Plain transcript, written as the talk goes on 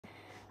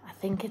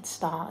think it's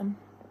starting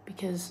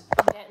because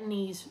I'm getting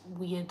these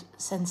weird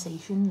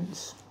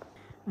sensations.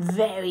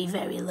 Very,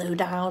 very low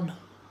down.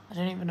 I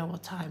don't even know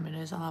what time it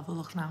is. I'll have a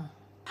look now.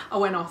 I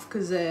went off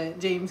because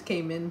James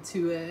came in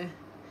to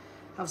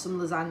have some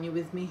lasagna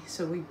with me.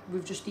 So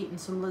we've just eaten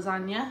some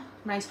lasagna.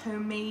 Nice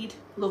homemade,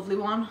 lovely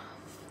one.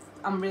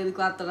 I'm really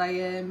glad that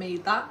I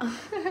made that.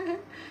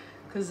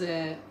 Because,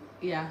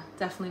 yeah,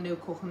 definitely no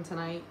cooking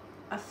tonight.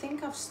 I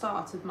think I've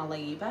started my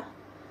labour.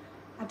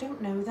 I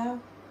don't know though.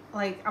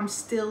 Like, I'm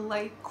still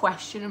like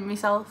questioning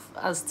myself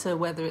as to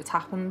whether it's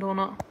happened or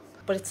not.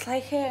 But it's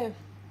like a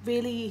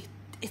really,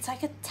 it's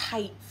like a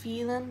tight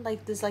feeling.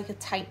 Like there's like a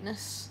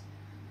tightness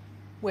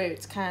where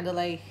it's kind of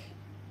like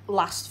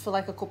lasts for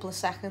like a couple of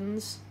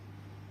seconds.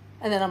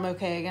 And then I'm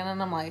okay again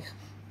and I'm like,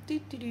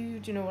 do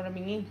you know what I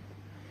mean?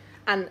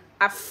 And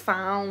I've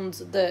found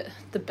that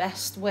the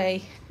best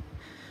way,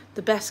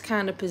 the best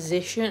kind of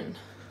position.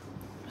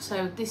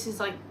 So this is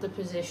like the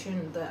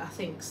position that I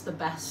think's the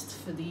best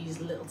for these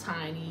little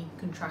tiny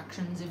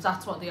contractions, if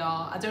that's what they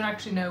are. I don't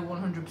actually know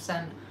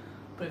 100%,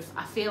 but if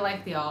I feel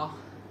like they are.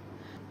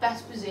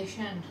 Best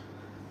position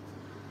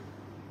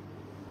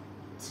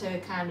to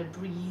kind of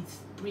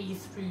breathe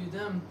through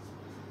them,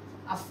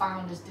 I've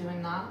found, is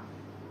doing that.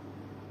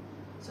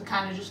 So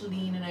kind of just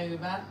leaning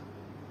over,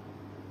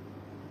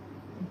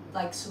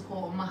 like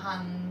supporting my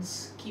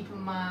hands, keeping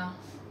my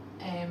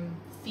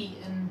feet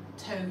and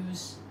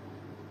toes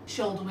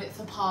shoulder width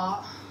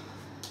apart.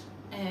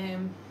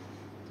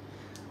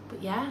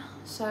 But yeah,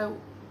 so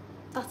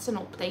that's an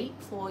update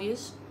for you.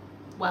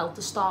 Well,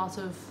 the start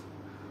of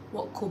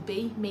what could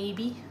be,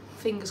 maybe.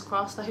 Fingers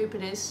crossed, I hope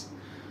it is,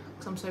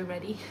 because I'm so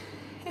ready.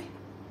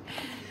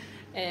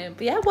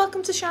 But yeah,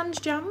 welcome to Shan's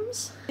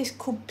Jams. This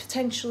could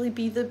potentially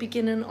be the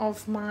beginning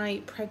of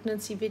my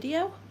pregnancy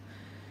video.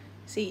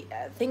 See,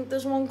 I think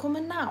there's one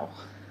coming now.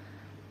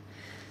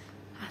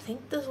 I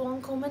think there's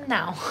one coming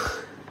now.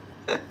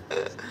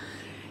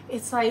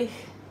 It's like,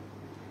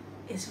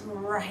 it's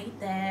right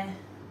there.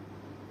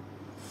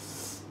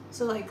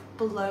 So like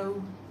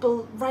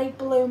right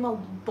below my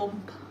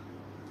bump.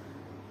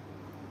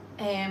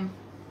 And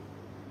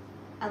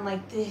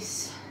like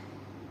this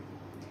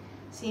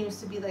seems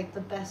to be like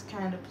the best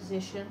kind of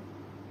position.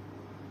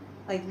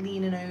 Like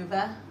leaning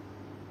over.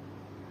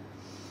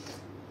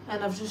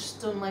 And I've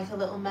just done like a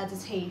little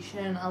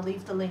meditation. I'll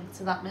leave the link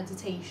to that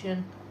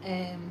meditation.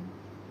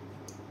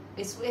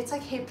 It's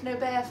like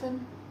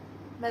hypnobirthing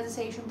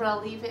meditation, but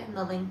I'll leave it in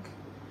the link.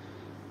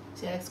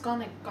 So yeah, it's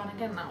gone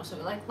again now, so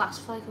it like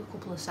lasts for like a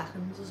couple of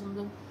seconds or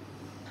something.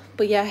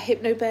 But yeah,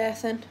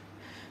 hypnobirthing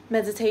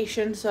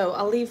meditation, so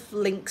I'll leave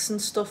links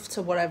and stuff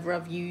to whatever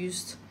I've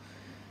used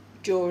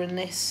during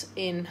this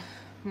in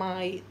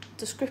my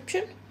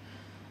description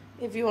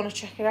if you want to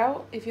check it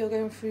out, if you're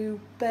going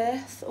through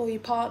birth or your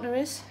partner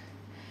is.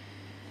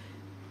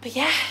 But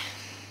yeah,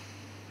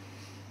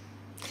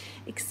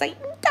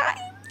 exciting times.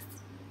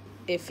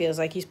 It feels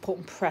like he's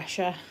putting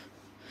pressure.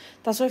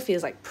 That's what it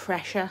feels like,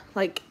 pressure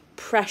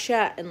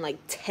and like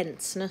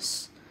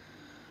tenseness,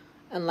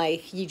 and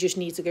like you just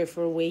need to go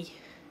for a wee.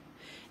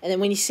 And then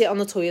when you sit on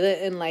the toilet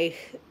and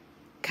like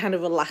kind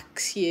of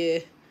relax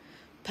your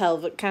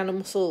pelvic kind of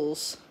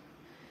muscles,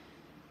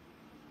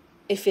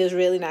 it feels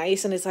really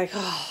nice, and it's like,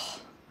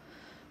 oh,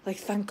 like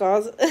thank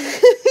God.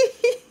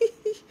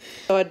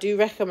 So I do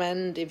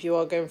recommend, if you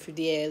are going through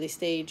the early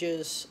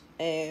stages,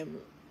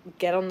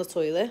 get on the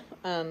toilet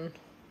and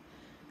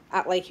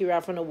act like you're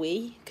having a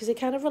wee, because it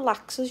kind of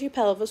relaxes your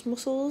pelvis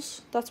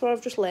muscles. That's what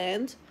I've just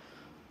learned,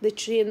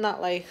 literally in that,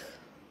 like,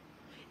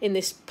 in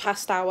this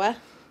past hour.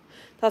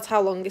 That's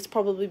how long it's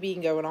probably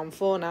been going on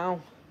for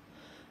now,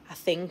 I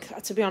think.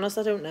 To be honest,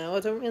 I don't know. I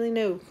don't really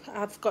know.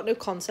 I've got no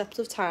concept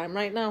of time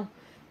right now.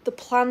 The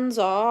plans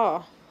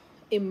are,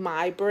 in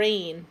my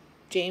brain,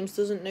 James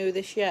doesn't know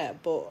this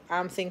yet, but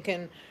I'm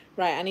thinking,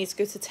 right, I need to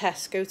go to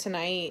Tesco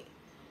tonight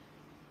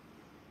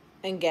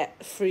and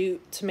get fruit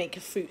to make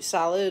a fruit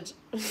salad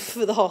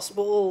for the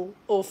hospital,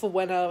 or for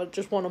when I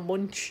just want to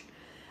munch.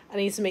 I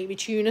need to make me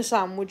tuna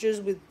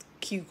sandwiches with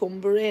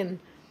cucumber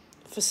in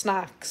for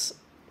snacks.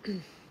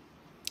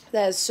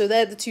 They're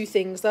the two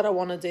things that I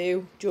want to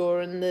do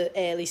during the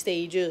early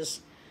stages,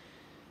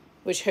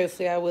 which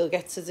hopefully I will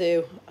get to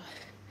do.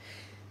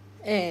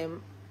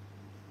 And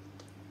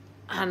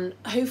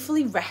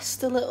hopefully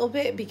rest a little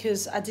bit,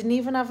 because I didn't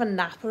even have a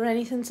nap or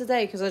anything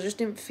today because I just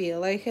didn't feel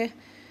like it.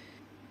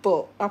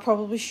 But I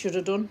probably should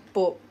have done.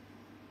 But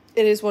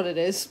it is what it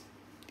is.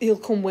 He'll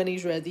come when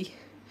he's ready.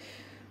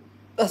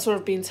 That's what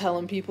I've been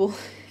telling people.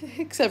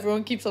 Because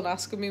everyone keeps on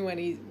asking me when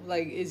he,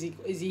 like, is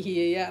he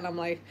here yet? And I'm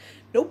like,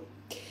 nope.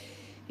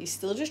 He's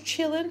still just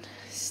chilling.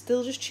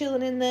 Still just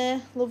chilling in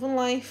there. Loving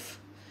life.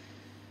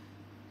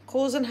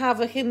 Causing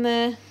havoc in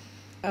there.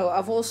 Oh,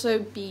 I've also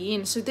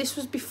been... So this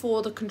was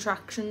before the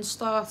contractions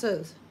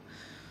started.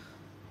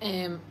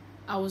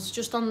 I was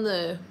just on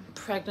the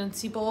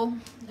pregnancy ball,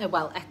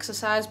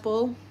 exercise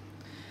ball,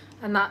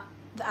 and that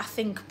I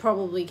think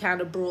probably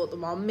kind of brought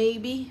them on,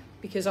 maybe,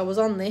 because I was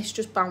on this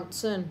just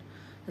bouncing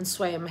and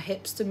swaying my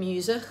hips to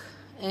music.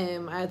 I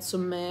had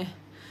some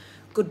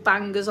good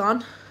bangers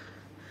on,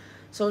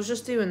 So I was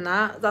just doing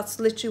that. That's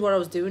literally what I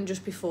was doing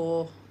just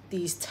before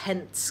these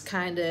tense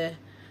kind of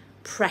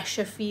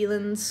pressure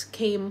feelings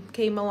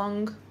came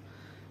along.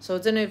 So I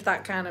don't know if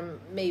that kind of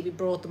maybe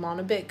brought them on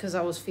a bit, because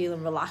I was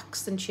feeling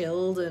relaxed and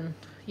chilled and,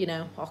 you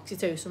know,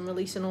 oxytocin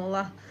release and all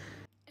that.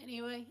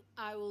 Anyway,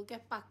 I will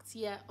get back to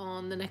you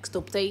on the next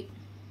update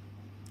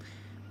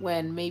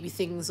when maybe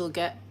things will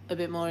get a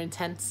bit more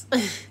intense.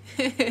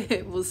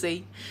 We'll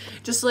see.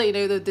 Just to let you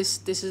know that this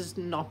has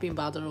not been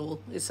bad at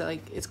all. It's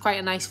like, it's quite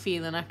a nice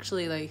feeling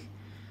actually, like,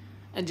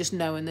 and just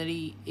knowing that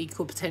he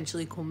could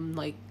potentially come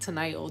like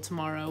tonight or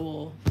tomorrow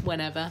or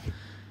whenever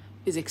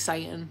is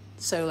exciting.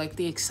 So like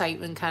the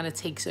excitement kind of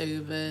takes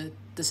over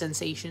the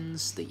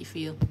sensations that you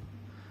feel,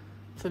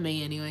 for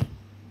me anyway.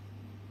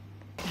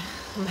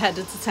 I'm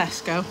headed to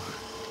Tesco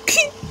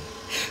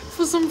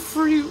for some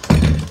fruit.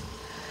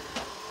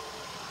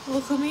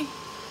 Look at me.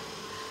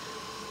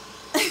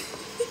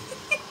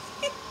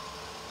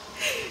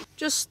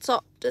 Just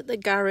stopped at the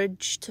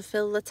garage to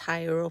fill the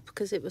tyre up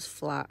because it was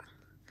flat.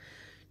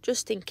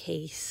 Just in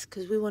case,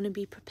 because we want to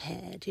be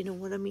prepared, you know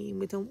what I mean?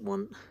 We don't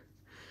want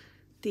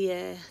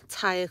the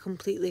tyre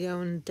completely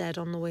going dead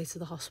on the way to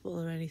the hospital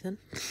or anything.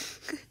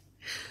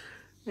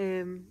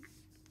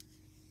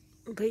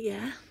 But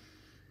yeah.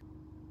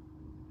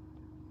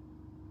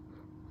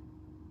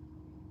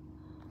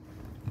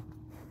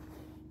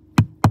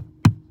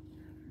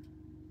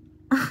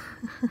 I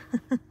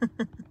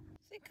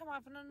think I'm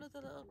having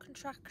another little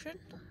contraction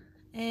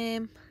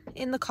in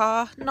the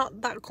car.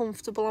 Not that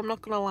comfortable, I'm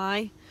not gonna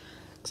lie,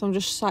 because I'm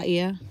just sat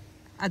here.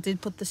 I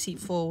did put the seat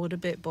forward a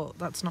bit, but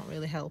that's not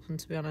really helping,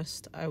 to be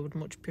honest. I would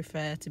much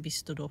prefer to be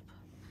stood up.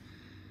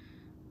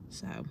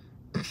 So,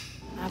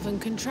 having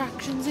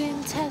contractions in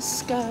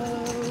Tesco.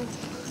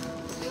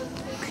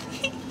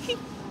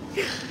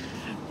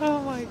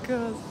 Oh my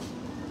god.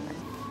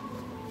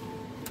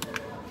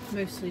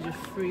 Mostly just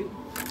fruit.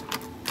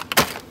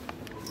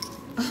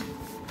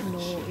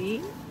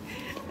 Naughty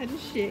and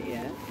shit,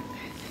 yeah.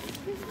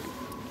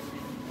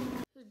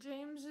 So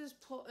James is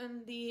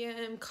putting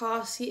the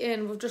car seat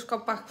in. We've just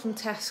got back from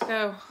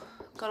Tesco.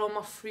 Got all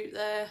my fruit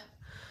there.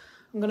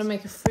 I'm gonna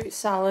make a fruit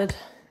salad.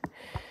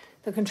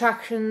 The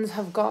contractions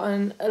have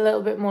gotten a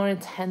little bit more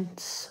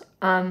intense,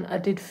 and I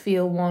did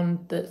feel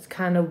one that's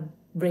kind of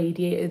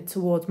radiated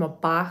towards my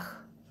back.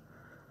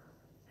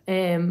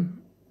 And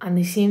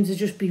they seem to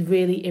just be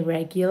really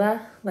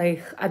irregular.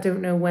 Like, I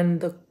don't know when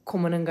they're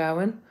coming and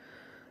going.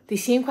 They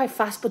seem quite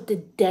fast, but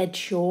they're dead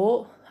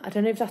short. I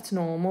don't know if that's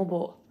normal,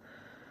 but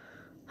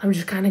I'm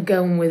just kind of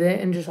going with it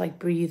and just like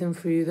breathing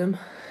through them.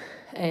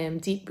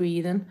 Deep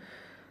breathing,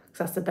 because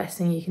that's the best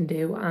thing you can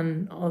do.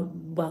 And,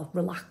 well,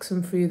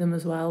 relaxing through them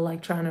as well,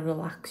 like trying to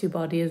relax your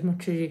body as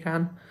much as you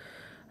can.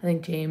 I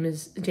think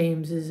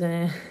James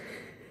is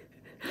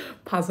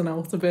passing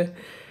out a bit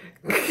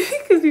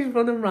because he's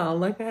running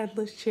around like a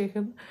headless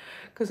chicken.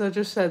 Because I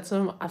just said to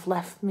him, I've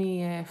left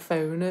my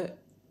phone at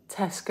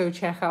Tesco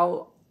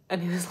checkout,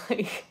 and he was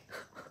like...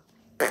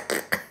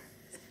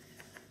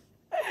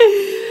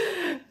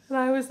 And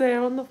I was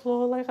there on the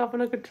floor like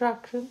having a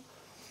contraction.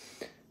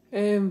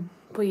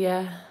 But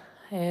yeah,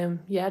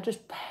 just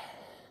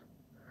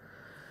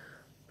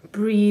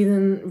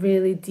breathing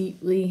really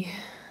deeply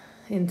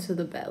into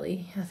the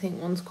belly. I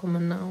think one's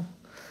coming now.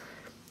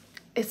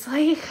 It's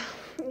like,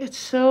 it's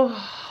so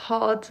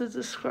hard to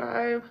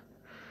describe.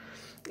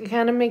 It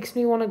kind of makes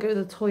me want to go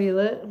to the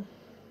toilet.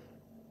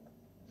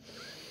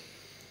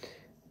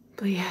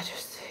 But yeah,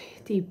 just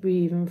deep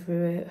breathing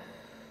through it.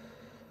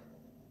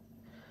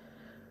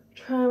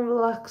 Try and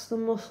relax the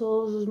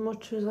muscles as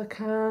much as I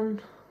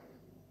can.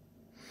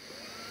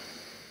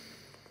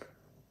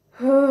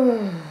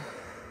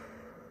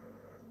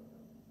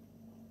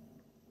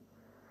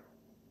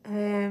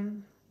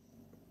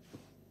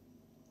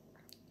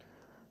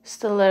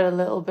 Still there a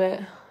little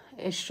bit.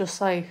 It's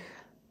just like,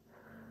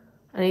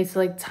 I need to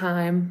like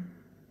time.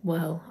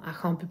 Well, I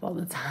can't be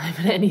bothered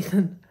timing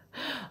anything.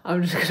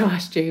 I'm just gonna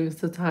ask James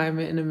to time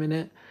it in a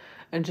minute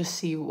and just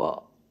see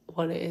what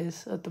it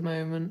is at the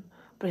moment.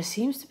 But it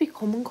seems to be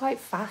coming quite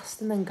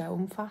fast and then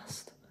going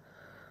fast.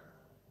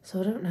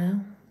 So I don't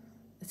know.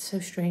 It's so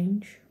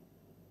strange.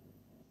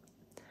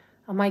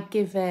 I might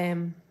give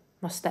my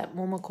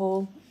stepmom a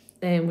call,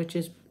 which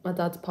is my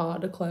dad's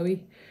partner,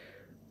 Chloe.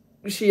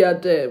 She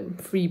had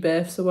 3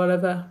 births or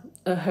whatever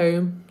at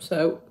home,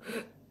 so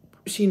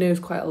she knows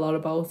quite a lot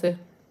about it.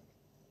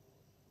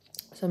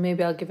 So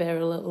maybe I'll give her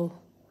a little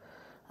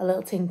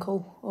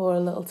tinkle or a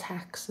little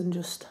text and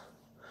just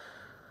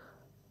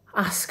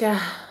ask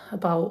her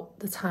about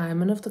the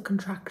timing of the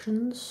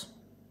contractions.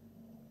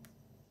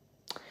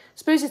 I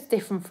suppose it's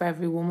different for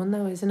every woman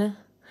though, isn't it?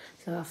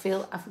 So I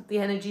feel the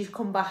energy's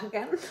come back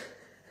again.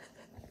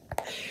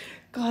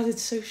 God,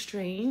 it's so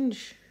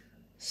strange.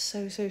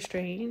 So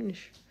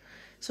strange.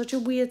 Such a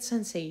weird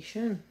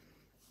sensation.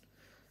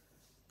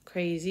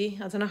 Crazy.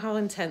 I don't know how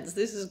intense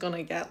this is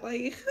gonna get,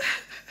 like.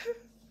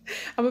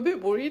 I'm a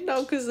bit worried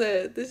now because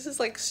this is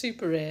like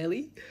super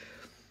early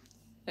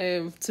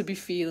to be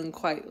feeling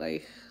quite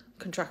like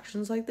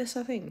contractions like this,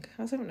 I think.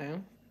 I don't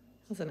know.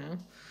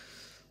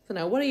 don't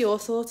know, what are your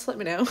thoughts? Let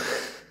me know.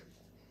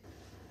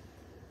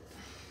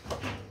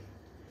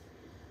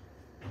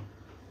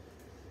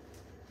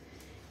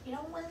 You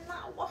know when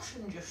that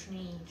washing just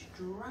needs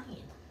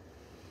drying?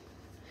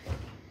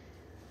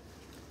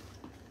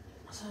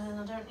 So then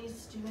I don't need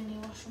to do any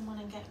washing when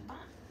I get back.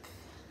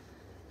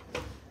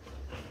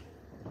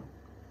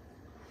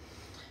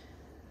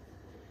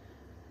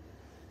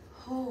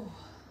 Oh.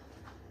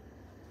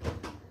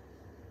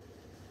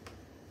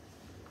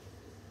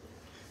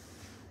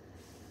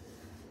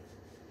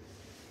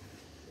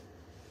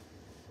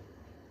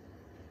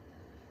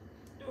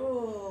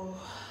 Oh.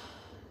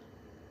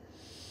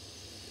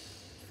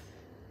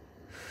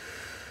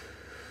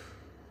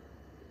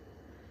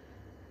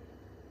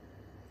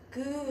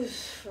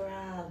 Goose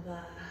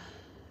forever.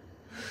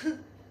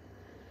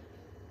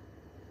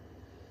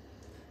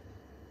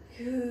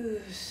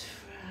 Goose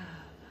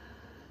forever.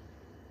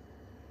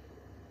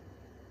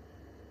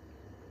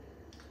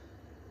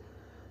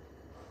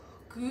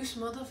 Goose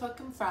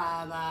motherfucking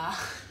forever.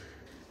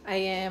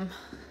 I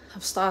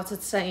have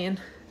started saying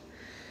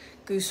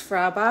goose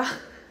forever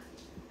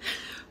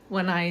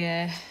when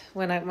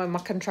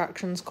my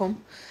contractions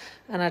come,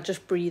 and I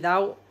just breathe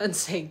out and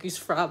say goose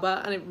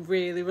forever, and it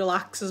really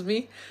relaxes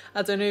me.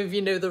 I don't know if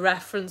you know the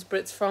reference, but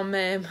it's from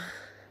an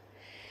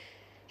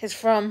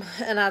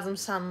Adam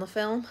Sandler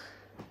film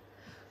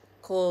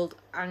called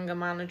Anger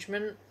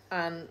Management,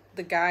 and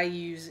the guy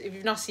if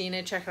you've not seen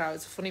it, check it out.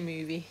 It's a funny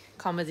movie,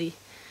 comedy.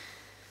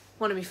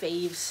 One of my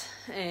faves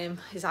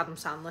is Adam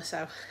Sandler,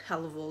 so I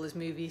love all his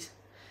movies.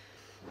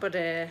 But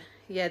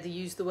yeah, they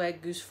use the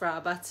word goose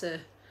forever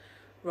to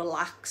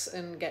relax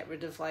and get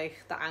rid of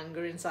like the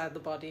anger inside the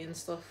body and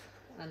stuff.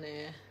 And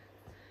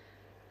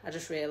I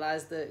just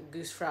realised that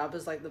goose forever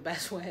is like the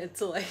best word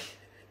to like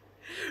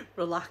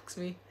relax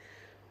me.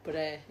 But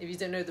if you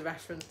don't know the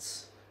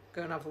reference,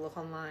 go and have a look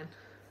online.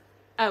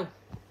 Oh,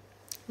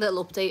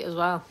 little update as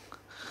well.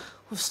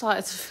 We've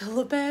started to fill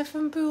the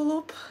bathing pool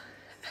up.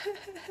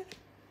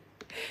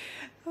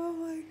 Oh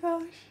my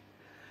gosh.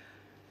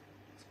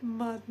 It's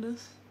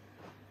madness.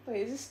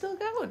 Wait, is it still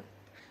going?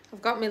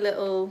 I've got my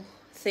little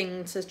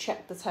thing to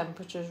check the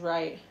temperatures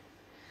right.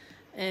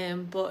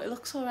 But it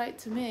looks alright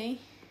to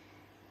me.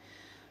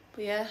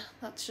 But yeah,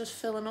 that's just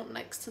filling up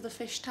next to the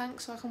fish tank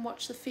so I can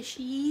watch the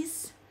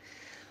fishies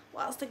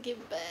whilst I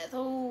give birth.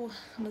 Oh,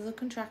 another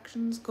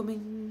contraction's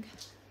coming.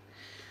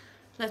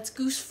 Let's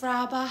goose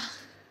forever.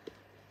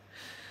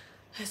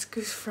 Let's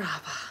goose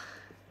forever.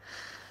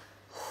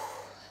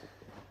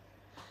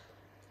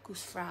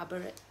 Goose forever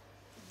it.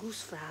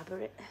 Goose forever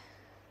it.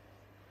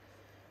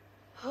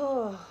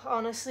 Oh,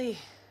 honestly,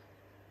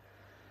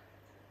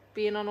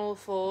 being on all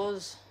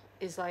fours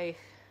is like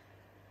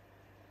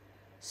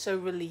so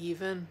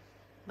relieving,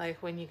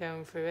 like when you're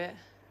going through it.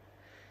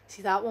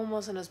 See, that one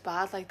wasn't as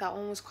bad, like that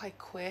one was quite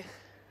quick.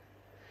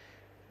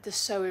 They're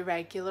so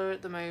irregular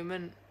at the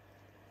moment.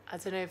 I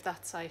don't know if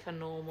that's like a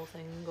normal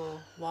thing or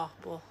what,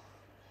 but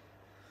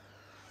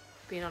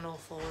being on all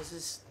fours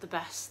is the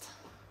best,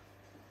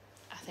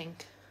 I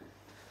think.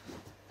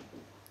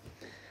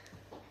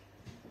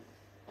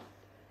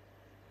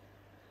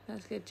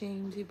 Let's get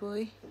Jamesy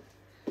boy.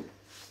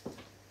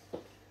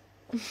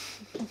 Oh,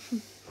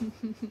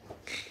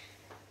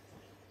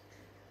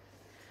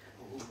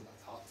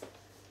 that's hot.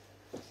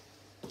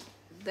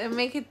 Don't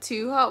make it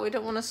too hot, we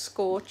don't want to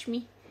scorch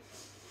me.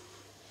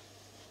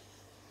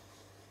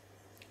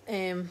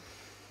 Babe,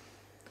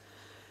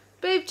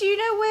 do you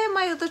know where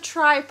my other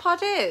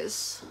tripod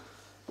is?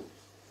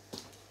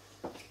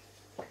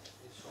 Which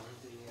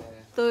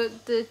one?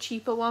 The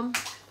cheaper one.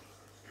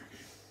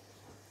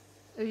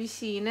 Have you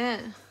seen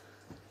it?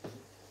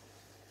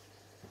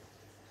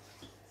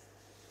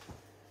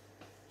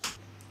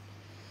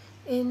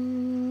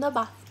 In the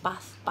bath,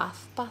 bath,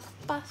 bath, bath,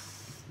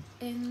 bath.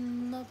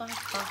 In the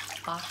bath,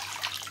 bath, bath.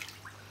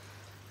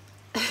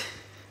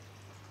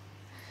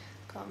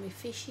 Got me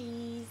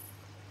fishies.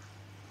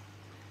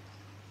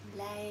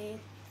 Light.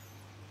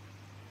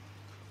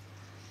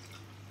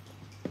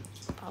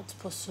 About to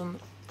put some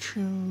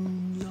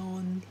tunes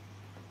on.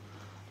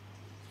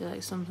 Feel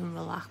like something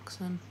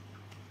relaxing.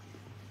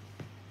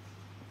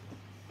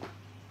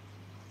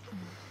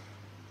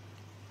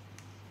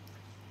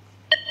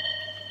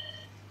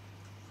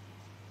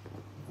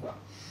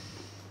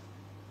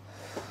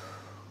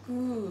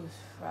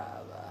 Goose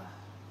forever.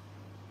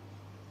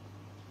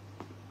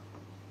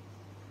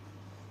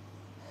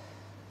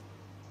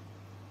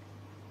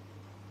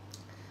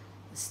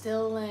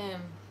 Still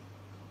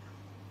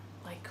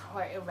like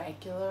quite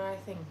irregular, I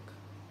think.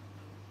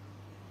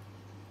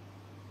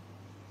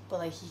 But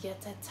like you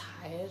get dead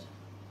tired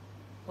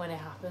when it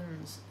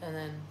happens, and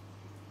then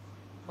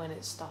when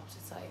it stops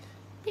it's like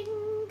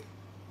bing.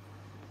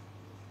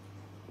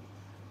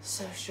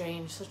 So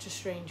strange, such a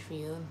strange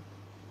feeling.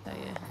 But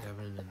yeah. They're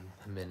running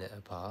a minute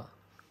apart.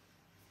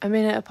 A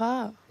minute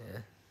apart?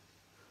 Yeah.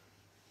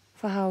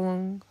 For how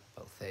long?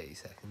 About 30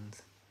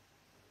 seconds.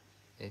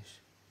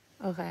 Ish.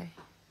 Okay.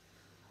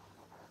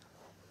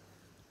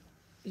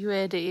 You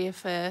heard it here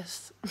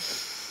first.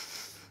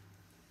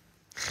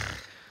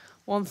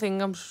 One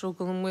thing I'm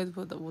struggling with,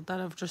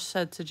 that I've just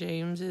said to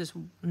James, is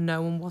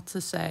knowing what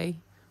to say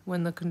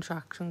when the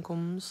contraction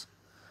comes.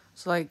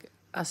 So, like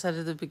I said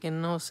at the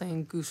beginning, I was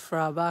saying goose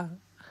fraba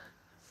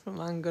from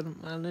anger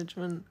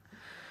management.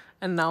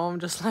 And now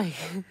I'm just, like,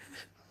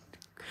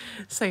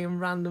 saying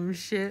random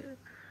shit.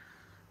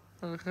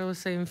 Like I was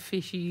saying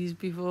fishies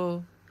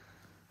before.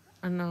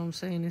 And now I'm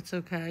saying it's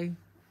okay.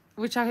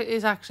 Which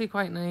is actually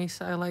quite nice.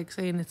 I like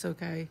saying it's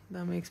okay.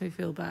 That makes me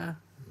feel better.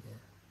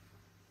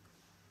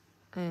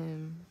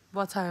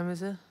 What time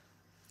is it?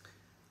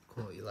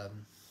 11:15.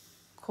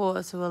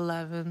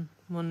 11:45,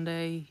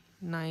 Monday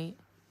night.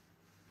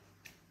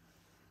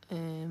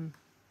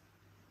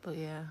 But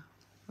yeah,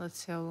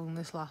 let's see how long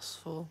this lasts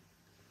for.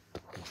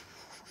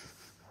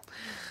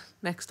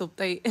 Next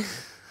update.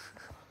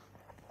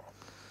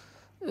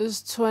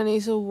 It's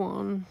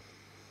 20:01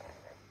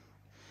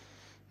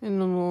 in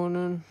the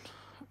morning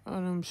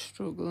and I'm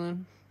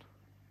struggling.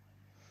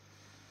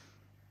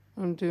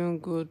 I'm doing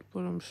good, but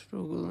I'm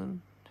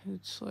struggling.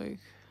 It's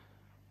like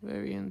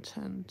very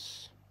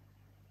intense.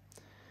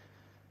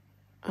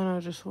 And I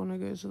just want to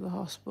go to the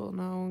hospital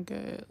now and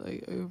get it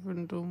like over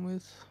and done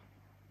with.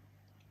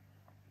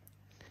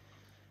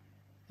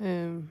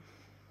 I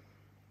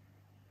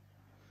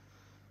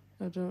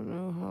don't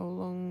know how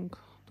long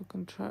the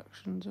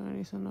contractions or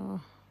anything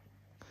are.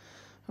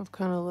 I've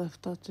kind of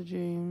left that to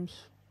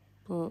James,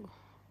 but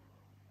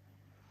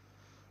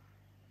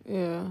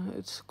yeah,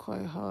 it's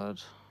quite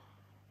hard.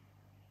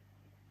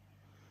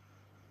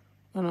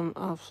 And I'm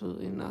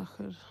absolutely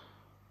knackered.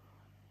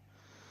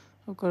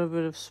 I've got a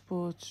bit of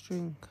sports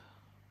drink.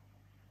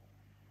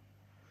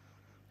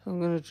 So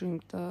I'm going to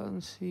drink that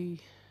and see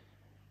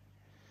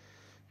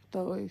if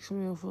that wakes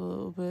me up a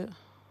little bit.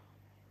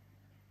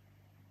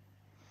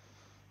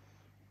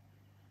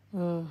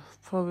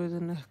 Probably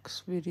the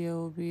next video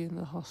will be in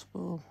the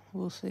hospital.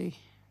 We'll see.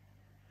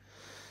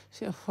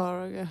 See how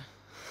far I get.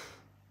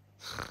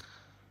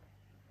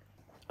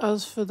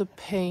 As for the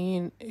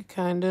pain, it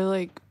kind of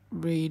like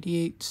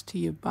radiates to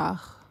your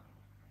back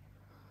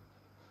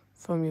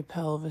from your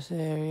pelvis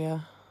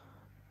area.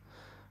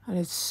 And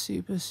it's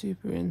super,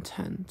 super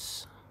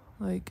intense.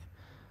 Like,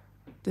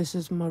 this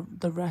is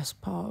the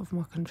rest part of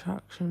my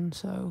contraction,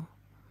 so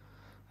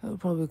it'll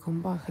probably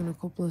come back in a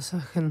couple of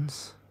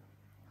seconds.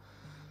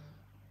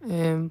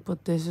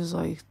 But this is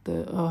like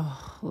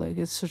like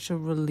it's such a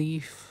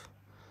relief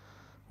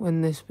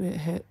when this bit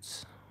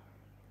hits.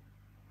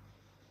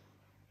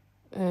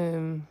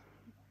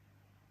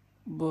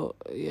 But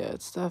yeah,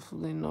 it's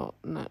definitely not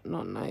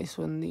nice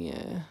when the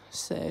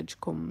surge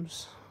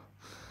comes.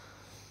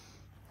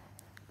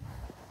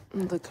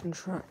 The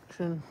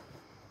contraction.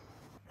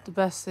 The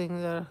best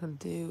thing that I can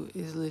do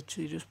is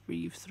literally just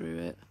breathe through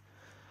it,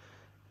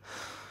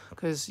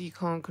 because you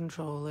can't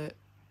control it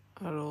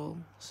at all.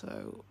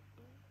 So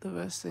the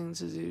best thing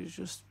to do is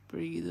just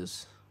breathe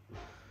as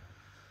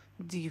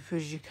deep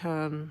as you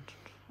can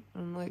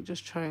and like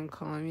just try and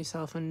calm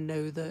yourself and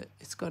know that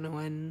it's going to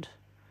end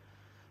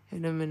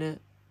in a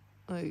minute.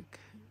 Like,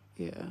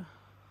 yeah.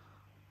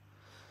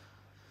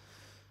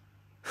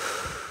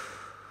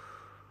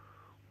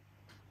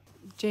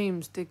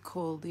 James did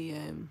call the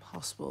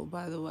hospital,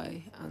 by the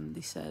way, and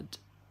they said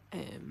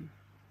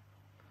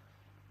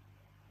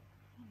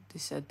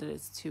that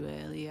it's too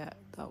early yet.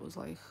 That was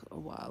like a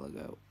while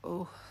ago.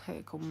 Oh,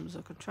 here comes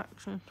a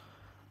contraction.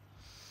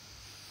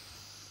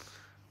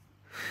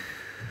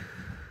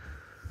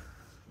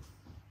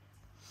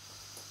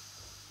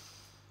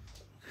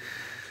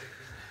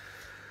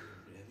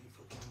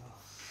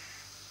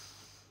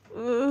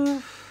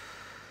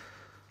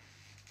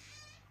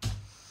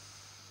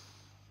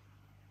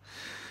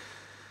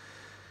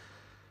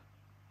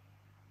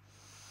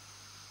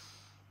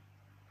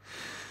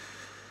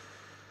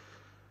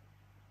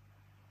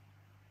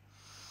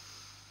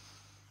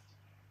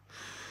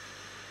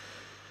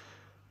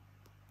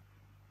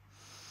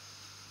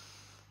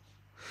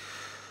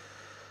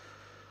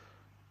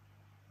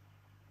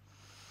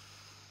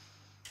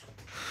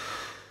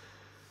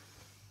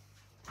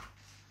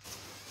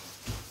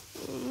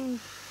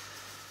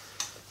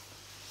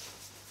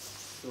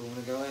 Still want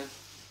to go in?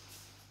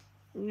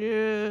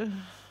 Yeah.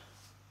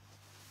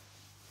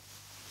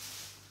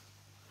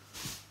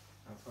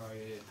 How far are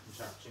your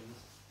contractions?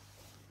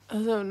 I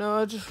don't know,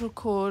 I just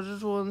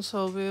recorded one so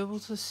I'll be able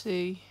to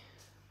see.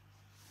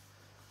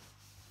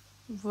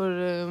 But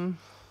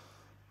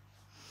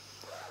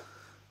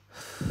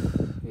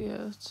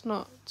yeah, it's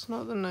not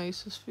the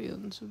nicest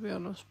feeling, to be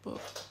honest,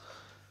 but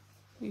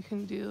you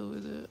can deal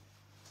with it.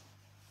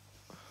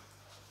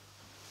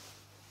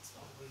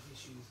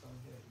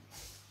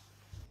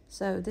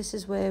 So this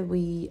is where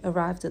we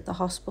arrived at the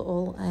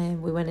hospital,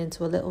 and we went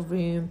into a little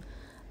room,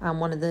 and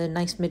one of the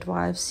nice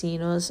midwives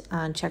seen us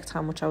and checked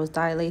how much I was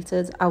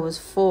dilated. I was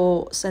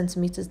 4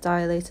 centimetres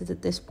dilated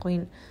at this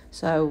point,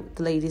 so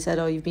the lady said,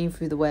 "Oh, you've been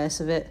through the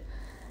worst of it."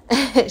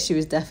 She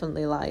was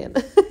definitely lying.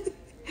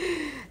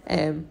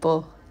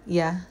 But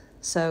yeah,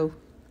 so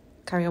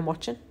carry on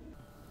watching.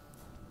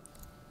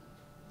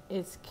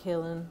 It's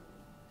killing.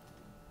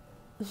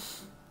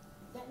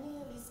 Let me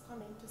at least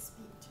come in to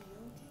speak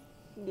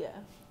Yeah.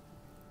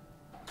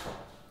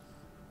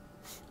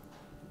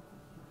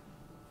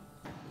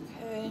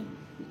 Okay.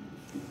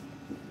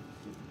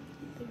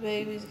 The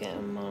baby's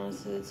getting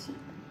monitored.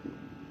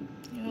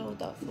 You hold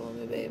that for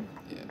me, babe.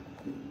 Yeah.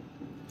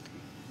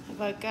 I've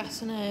had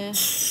gas and air.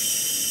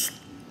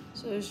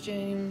 So is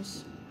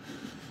James.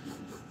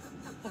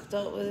 I've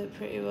dealt with it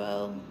pretty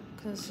well,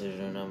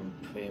 considering I'm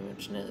pretty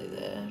much nearly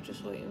there,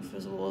 just waiting for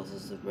his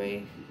waters to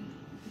break.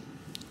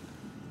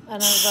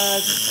 And I've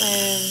had,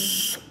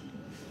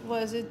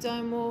 what is it,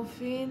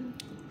 dimorphine?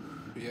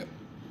 Yep.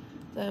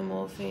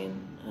 Dimorphine,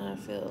 and I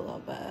feel a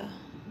lot better.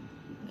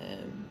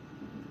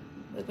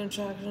 The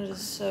contractions are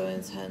so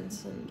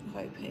intense and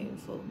quite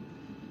painful,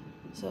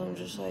 so I'm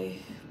just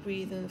like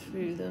breathing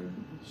through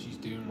them. She's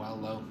doing well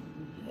though.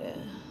 Yeah,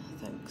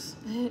 thanks.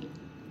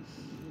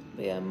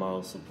 But yeah,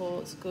 moral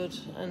support's good,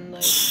 and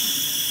like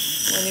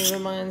when he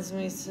reminds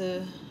me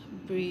to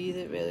breathe,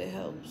 it really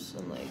helps,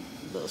 and like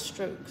little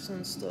strokes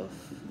and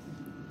stuff.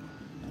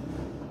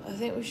 I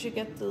think we should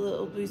get the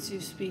little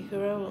Bluetooth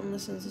speaker out and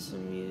listen to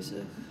some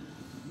music.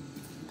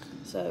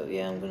 So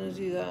yeah, I'm gonna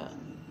do that.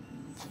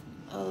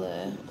 I'll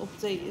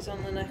update you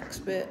on the next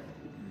bit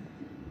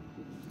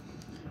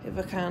if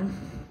I can.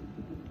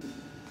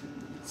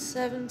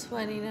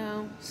 7:20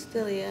 now,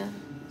 still here,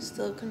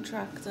 still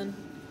contracting.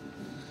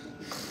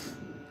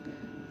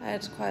 I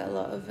had quite a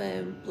lot of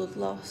blood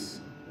loss.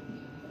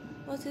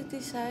 What did they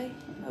say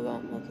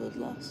about my blood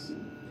loss?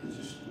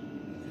 Just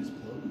his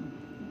plug.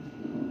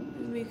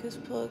 Mucus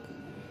plug.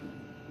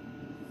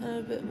 And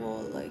a bit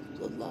more like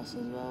blood loss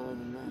as well,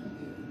 wasn't there?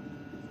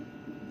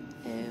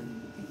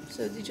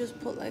 So they just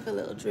put like a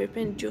little drip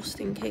in just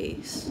in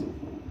case.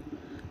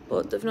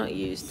 But they've not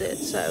used it,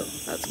 so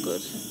that's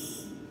good.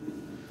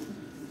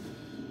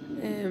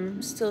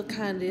 Still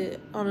kinda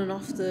on and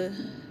off the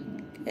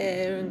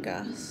air and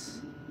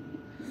gas.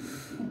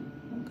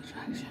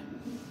 Contraction.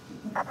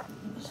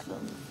 Just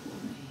film it for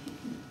me.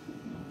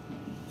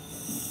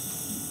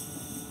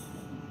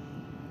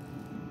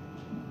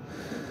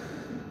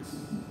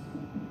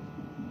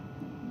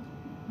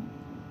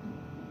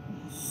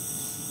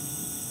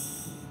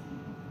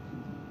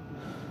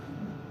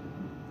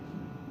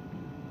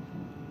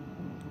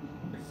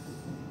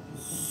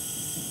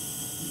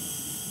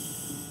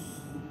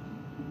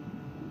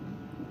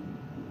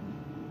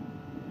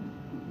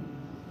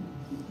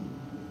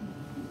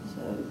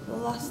 The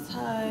last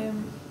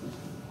time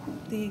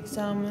they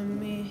examined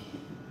me,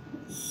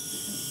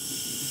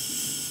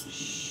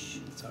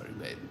 Sorry,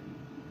 babe.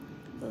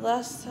 the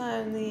last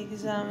time they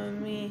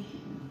examined me,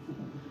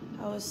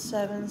 I was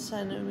 7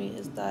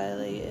 centimeters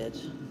dilated.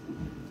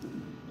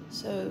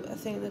 So I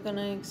think they're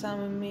gonna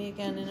examine me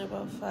again in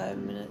about 5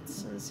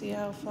 minutes and see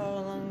how far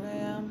along I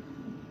am.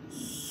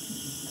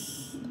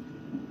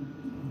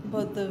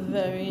 But they're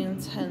very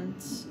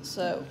intense,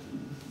 so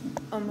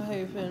I'm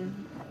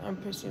hoping I'm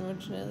pretty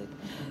much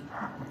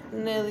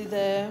nearly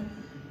there,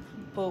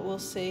 but we'll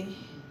see.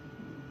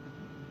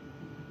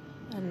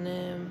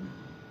 And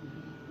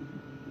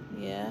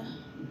yeah,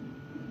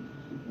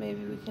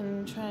 maybe we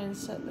can try and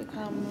set the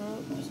camera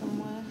up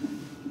somewhere.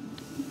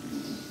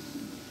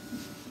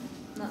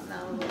 Not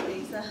now, but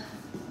later.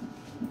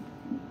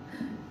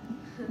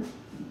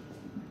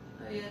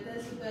 Oh yeah,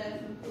 there's a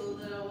bathroom pool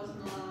that I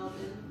wasn't allowed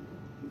in.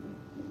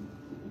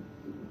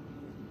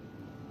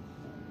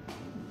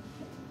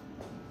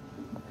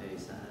 Very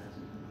sad.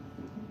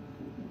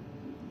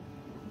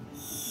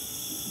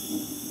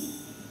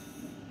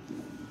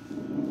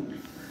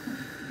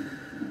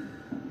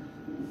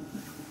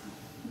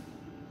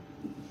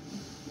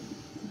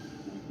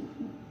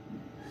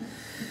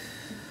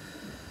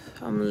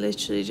 I'm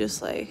literally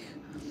just like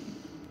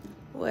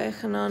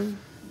working on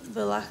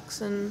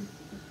relaxing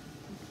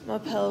my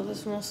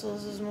pelvis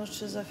muscles as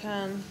much as I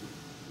can,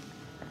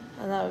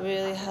 and that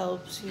really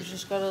helps. You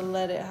just gotta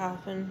let it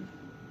happen.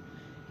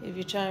 If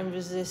you try and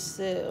resist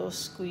it or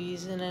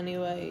squeeze in any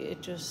way,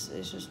 it's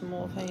just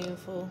more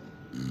painful.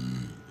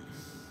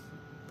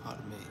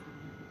 Pardon me.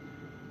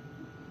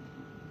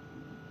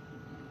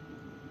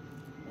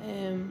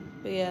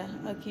 But yeah,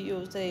 I'll keep you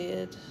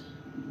updated.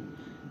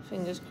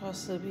 Fingers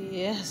crossed they'll be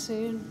here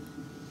soon.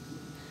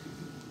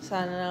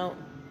 Signing out.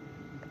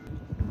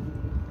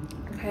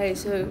 Okay,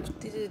 so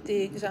this is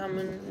the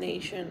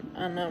examination,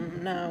 and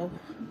I'm now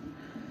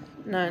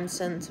 9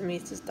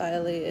 centimeters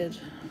dilated.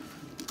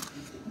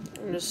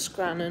 I'm just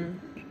scranning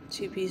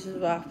 2 pieces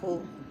of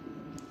apple,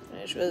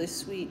 and it's really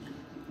sweet.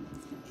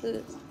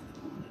 It's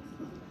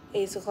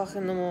 8 o'clock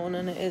in the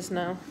morning, it is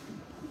now.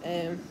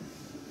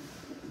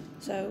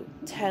 So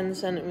 10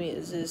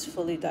 centimeters is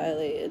fully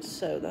dilated,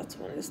 so that's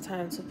when it's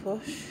time to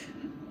push.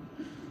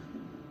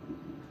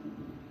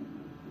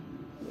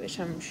 Which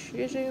I'm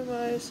shitting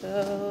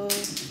myself.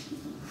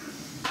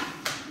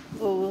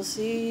 But we'll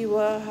see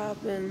what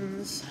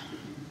happens.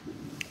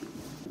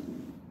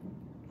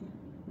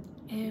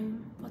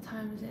 What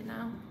time is it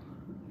now?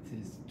 It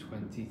is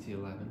 20 to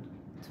 11.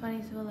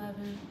 20 to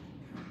 11.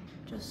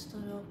 Just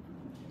stood up.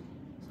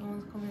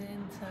 Someone's coming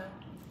in, so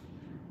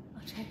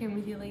I'll check in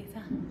with you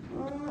later.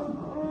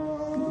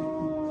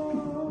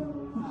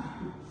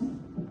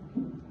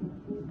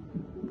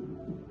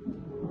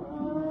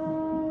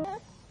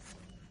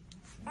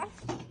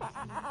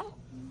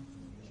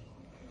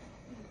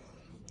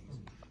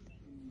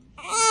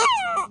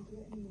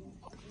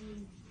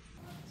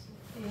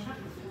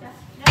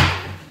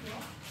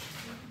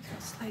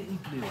 slightly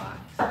blue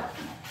eyes.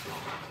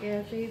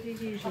 Yeah,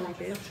 babies usually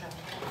do.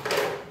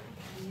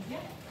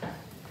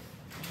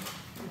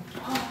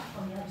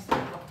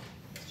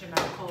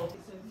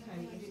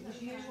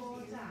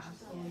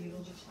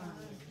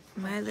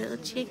 My little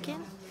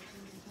chicken.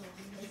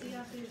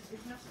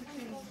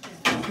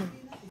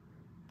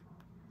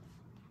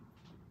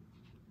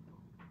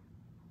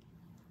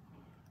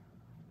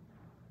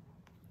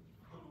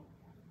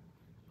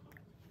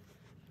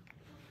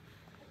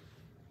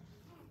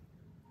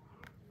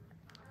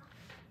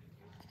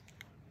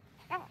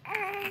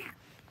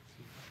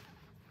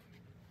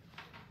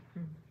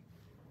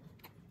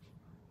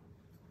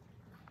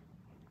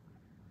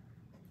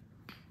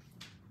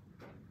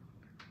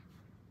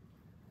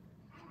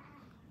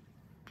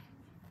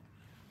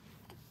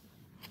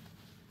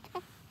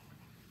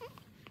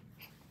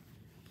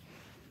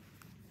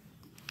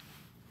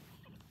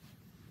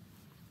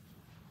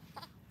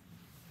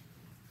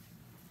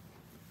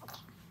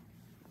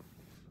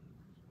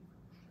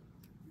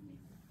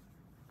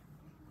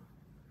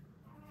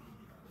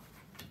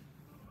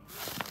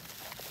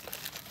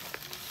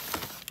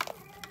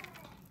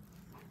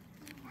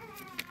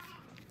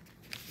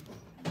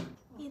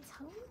 It's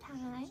home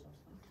time.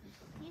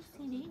 Yes,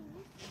 it is.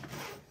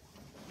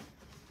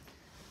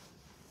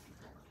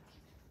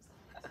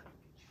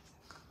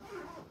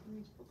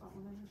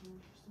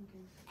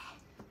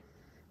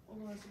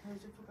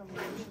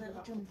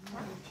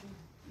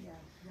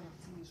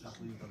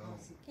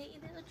 Get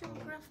your little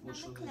jumper off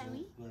Nana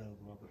Chloe.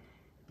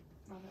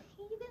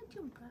 Get your little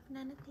jumper off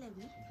Nana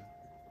Chloe.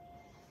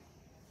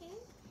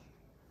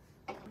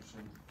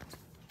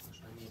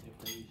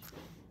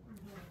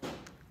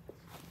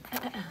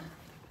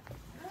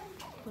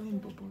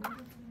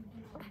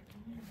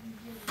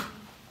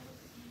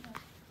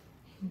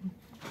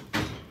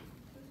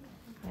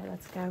 Yeah,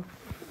 let's go.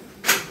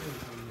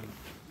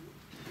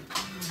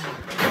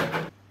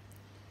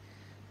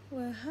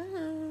 We're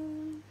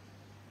home.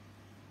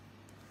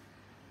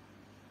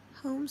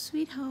 Home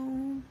sweet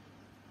home.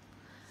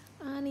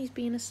 And he's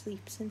been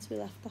asleep since we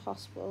left the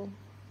hospital.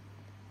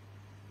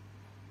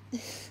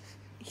 He's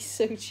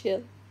so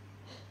chill.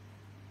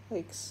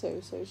 Like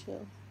so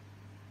chill.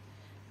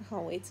 I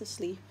can't wait to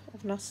sleep.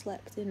 I've not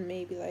slept in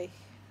maybe like,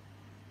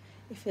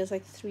 it feels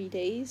like 3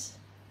 days.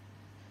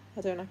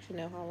 I don't actually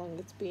know how long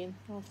it's been.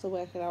 I'll have to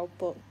work it out,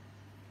 but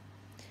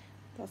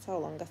that's how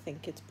long I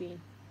think it's been.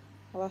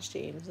 I'll ask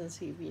James and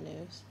see if he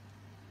knows.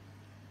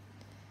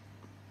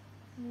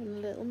 A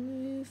little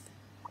move.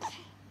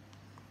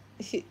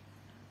 His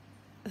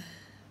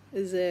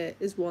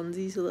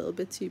onesie's a little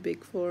bit too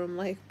big for him,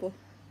 like, but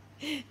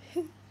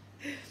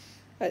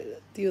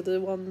the other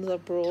ones I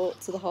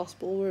brought to the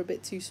hospital were a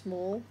bit too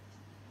small,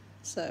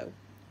 so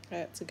I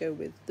had to go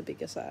with the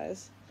bigger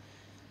size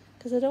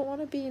because I don't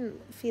want to be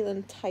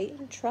feeling tight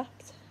and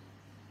trapped.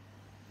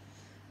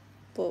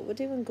 But we're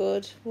doing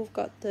good. We've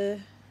got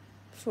the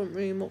front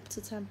room up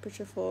to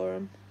temperature for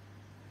him.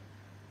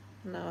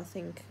 Now I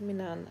think my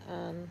nan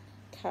and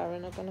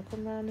Karen are going to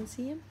come round and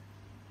see him.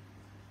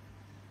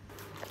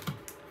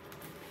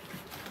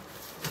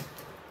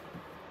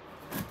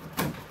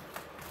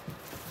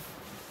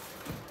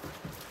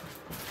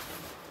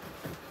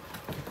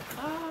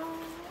 Oh,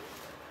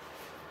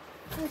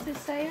 what does it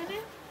say on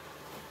it?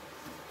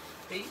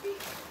 Baby?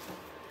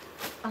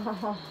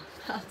 Oh,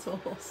 that's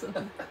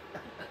awesome.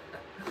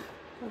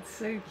 That's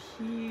so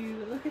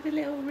cute. Look at the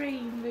little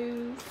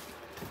rainbows.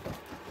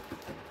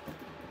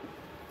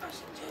 I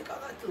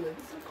got that delivered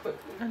so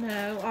quickly. I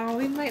know. Oh,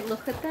 we might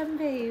look at them,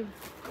 babe.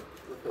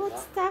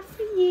 What's that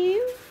for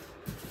you?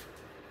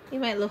 You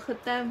might look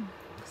at them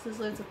because there's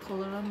loads of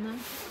colour on them.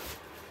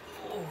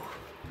 Oh.